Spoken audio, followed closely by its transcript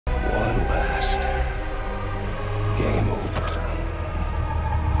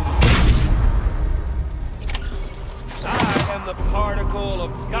the particle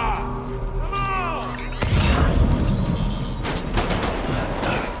of God. Come on!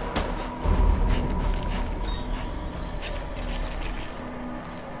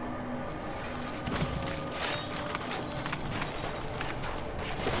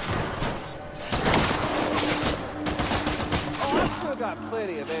 Got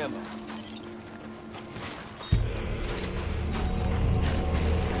plenty of ammo.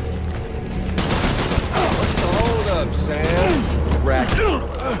 What's the hold up, Sam? Rack.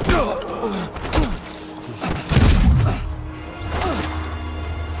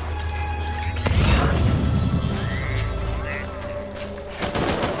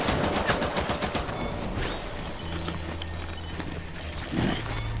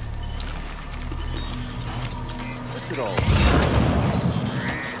 What's it all?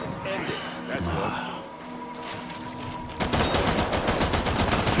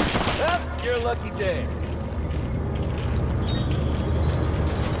 Your lucky day.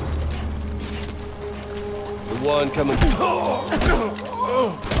 The one coming.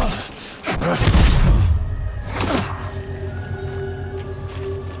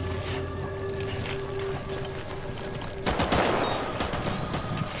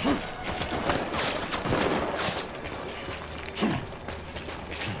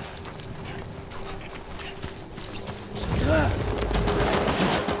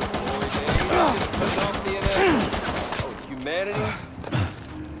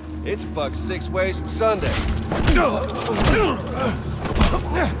 It's bucked 6 ways from Sunday.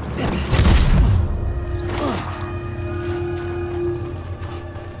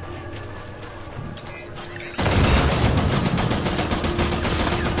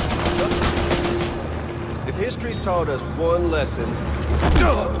 If history's taught us one lesson,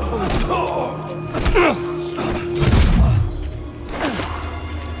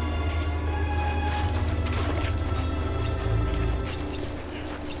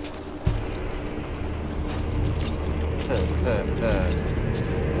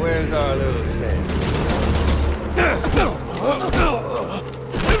 where's our little Sam?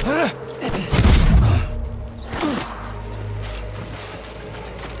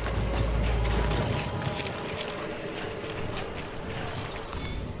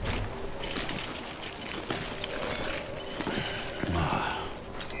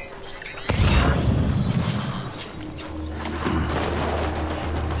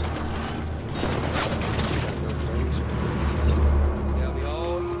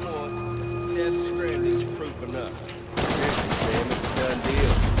 Stranding's proof enough. Seriously, Sam, it's a done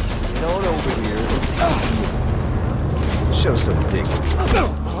deal. Get on over here and show some dignity.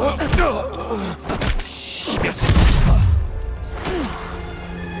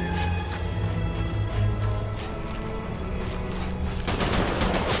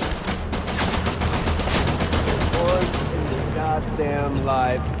 Once in your goddamn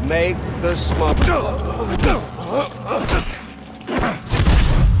life, make the smart.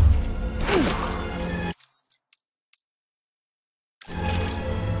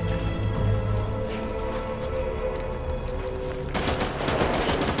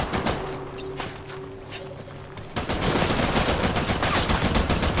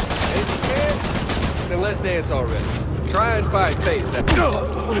 Then let's dance already. Try and find fate.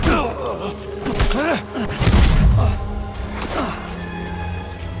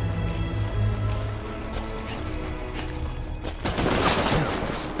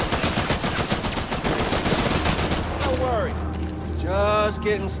 Don't worry. Just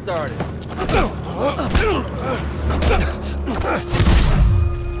getting started.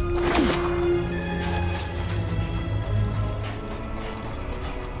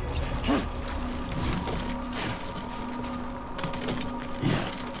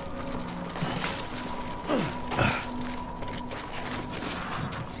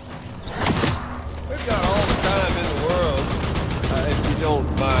 We've got all the time in the world, if you don't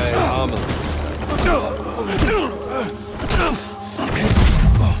mind Amelie.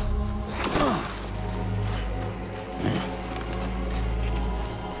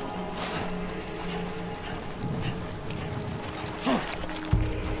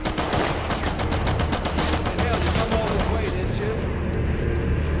 Hell, you come all this way, didn't you?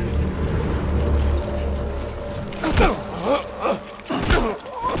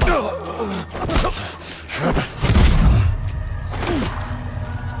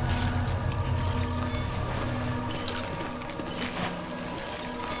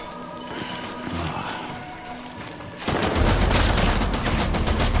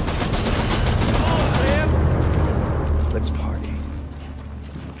 Let's party.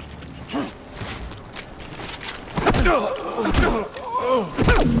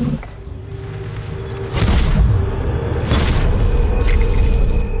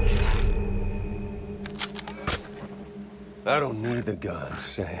 I don't need the gun,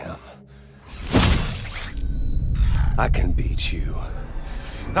 Sam. I can beat you.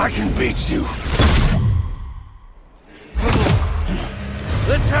 I can beat you.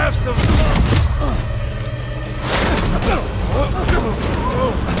 Let's have some fun.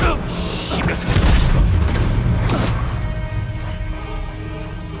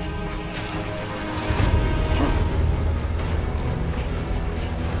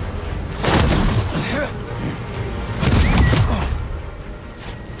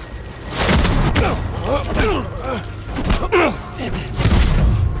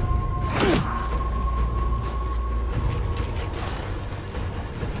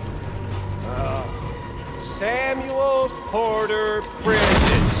 Samuel Porter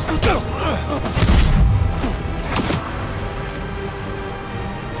Bridges.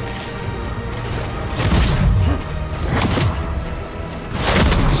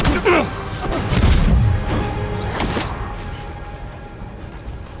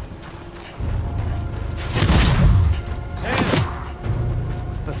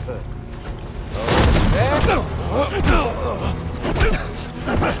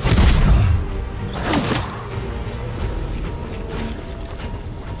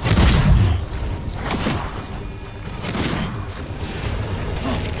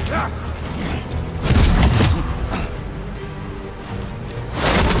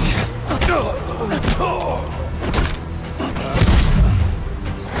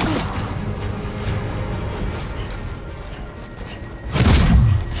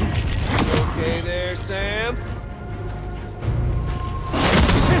 Okay there, Sam?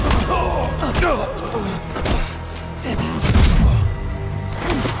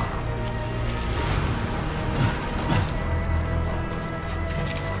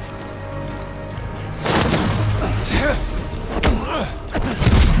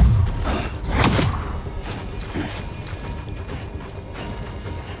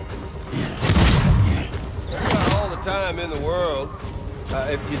 Time in the world,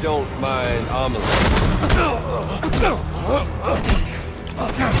 if you don't mind, Amelie.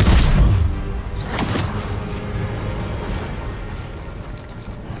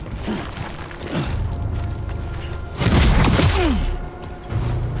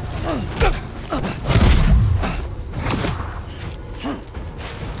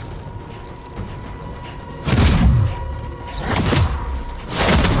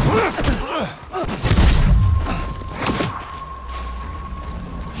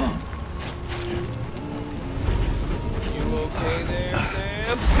 Okay there,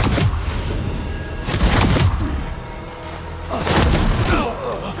 Sam?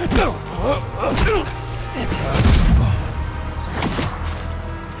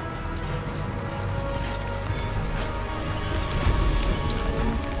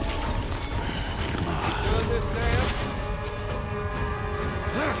 Doing this, Sam?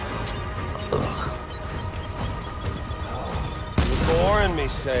 You're boring me,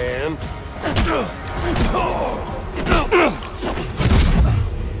 Sam.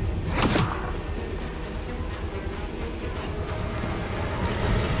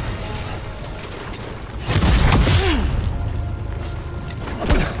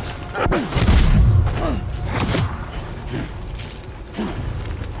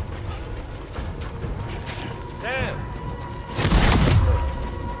 Sam!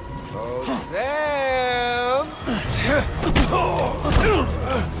 Oh, Sam!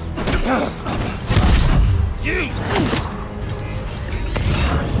 You!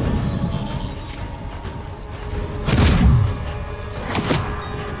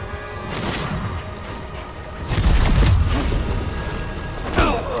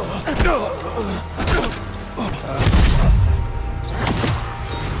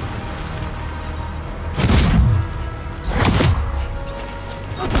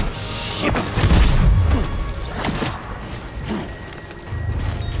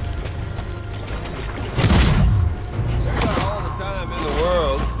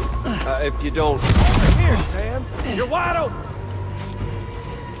 If you don't... Over here, Sam! You're wide open!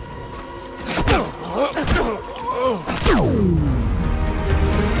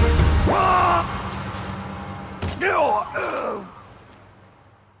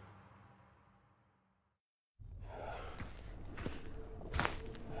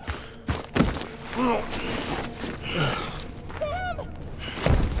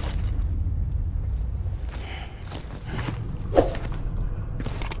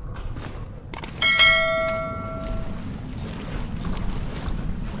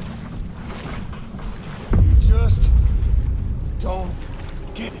 Just don't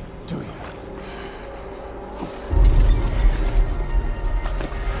get it, do you?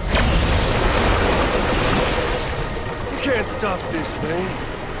 You can't thing?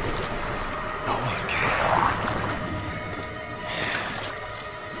 No one can.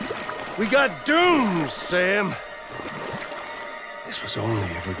 We got doomed, Sam. This was only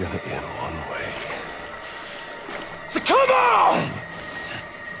ever gonna end one way. So come on!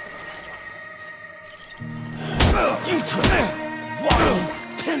 You took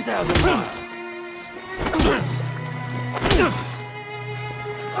 10,000 miles.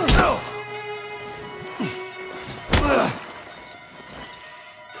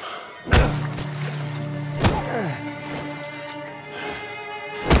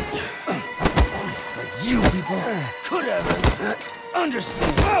 You people could have understood.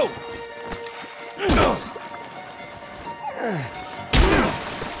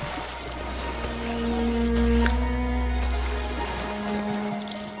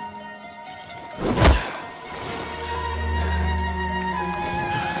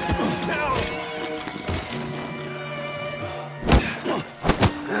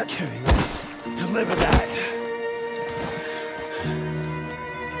 Carry this. Deliver that.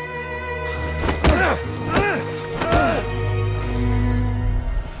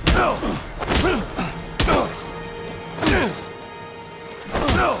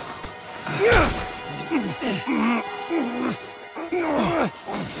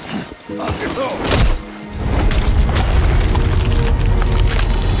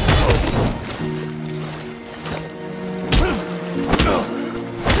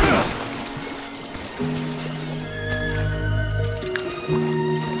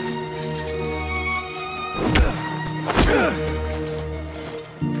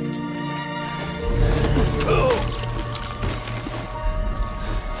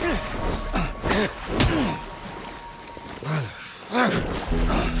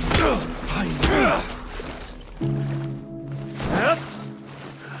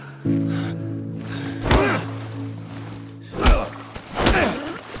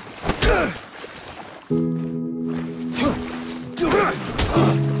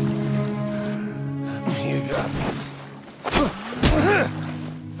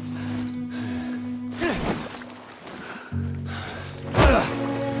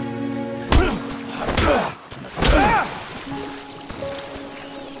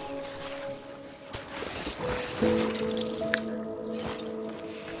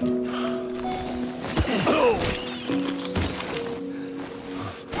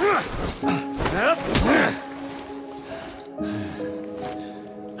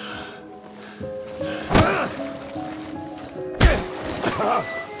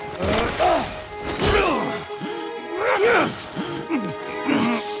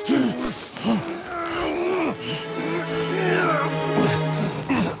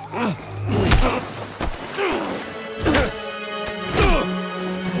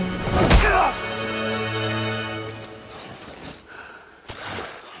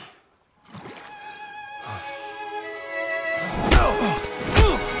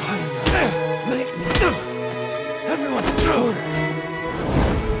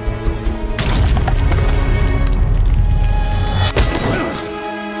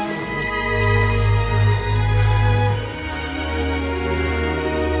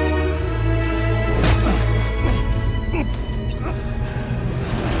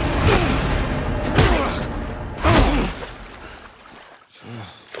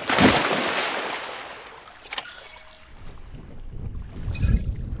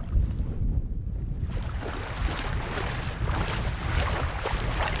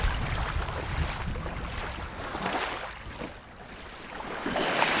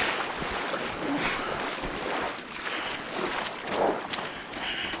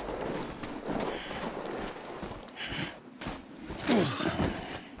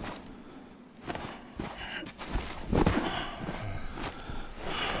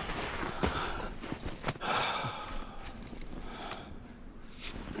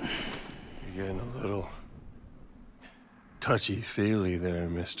 Touchy-feely there,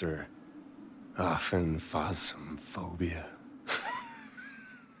 Mr. Phasmophobia.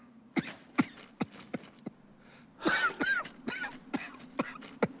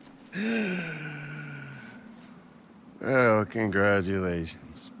 Well,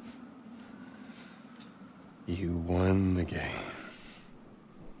 congratulations. You won the game.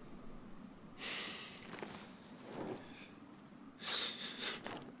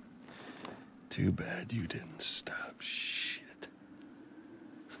 Too bad you didn't stop shit.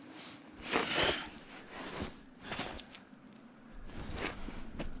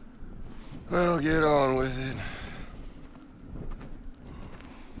 Well, get on with it.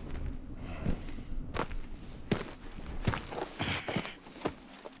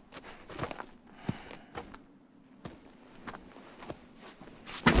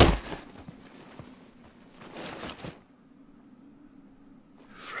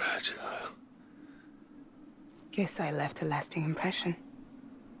 Guess I left a lasting impression.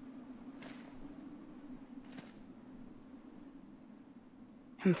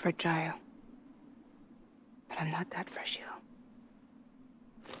 I'm fragile. But I'm not that fragile.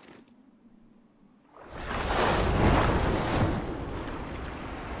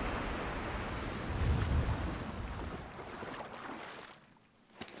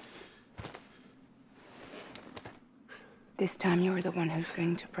 This time you're the one who's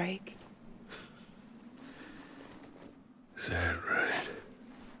going to break. Is that right?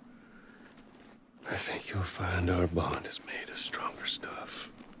 I think you'll find our bond is made of stronger stuff.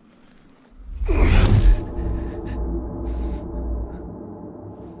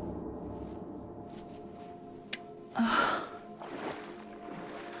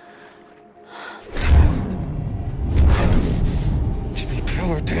 Jimmy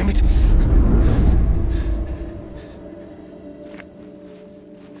Pillar, damn it!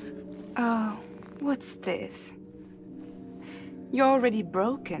 Oh, what's this? You're already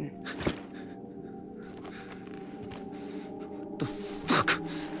broken. The fuck?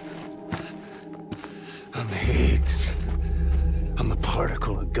 I'm Higgs. I'm the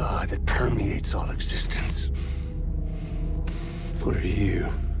particle of God that permeates all existence. What are you?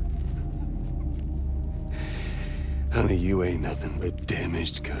 Honey, you ain't nothing but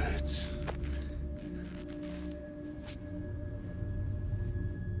damaged goods.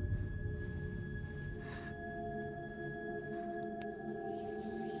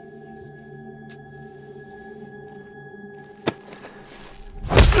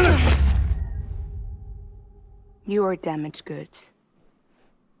 You are damaged goods.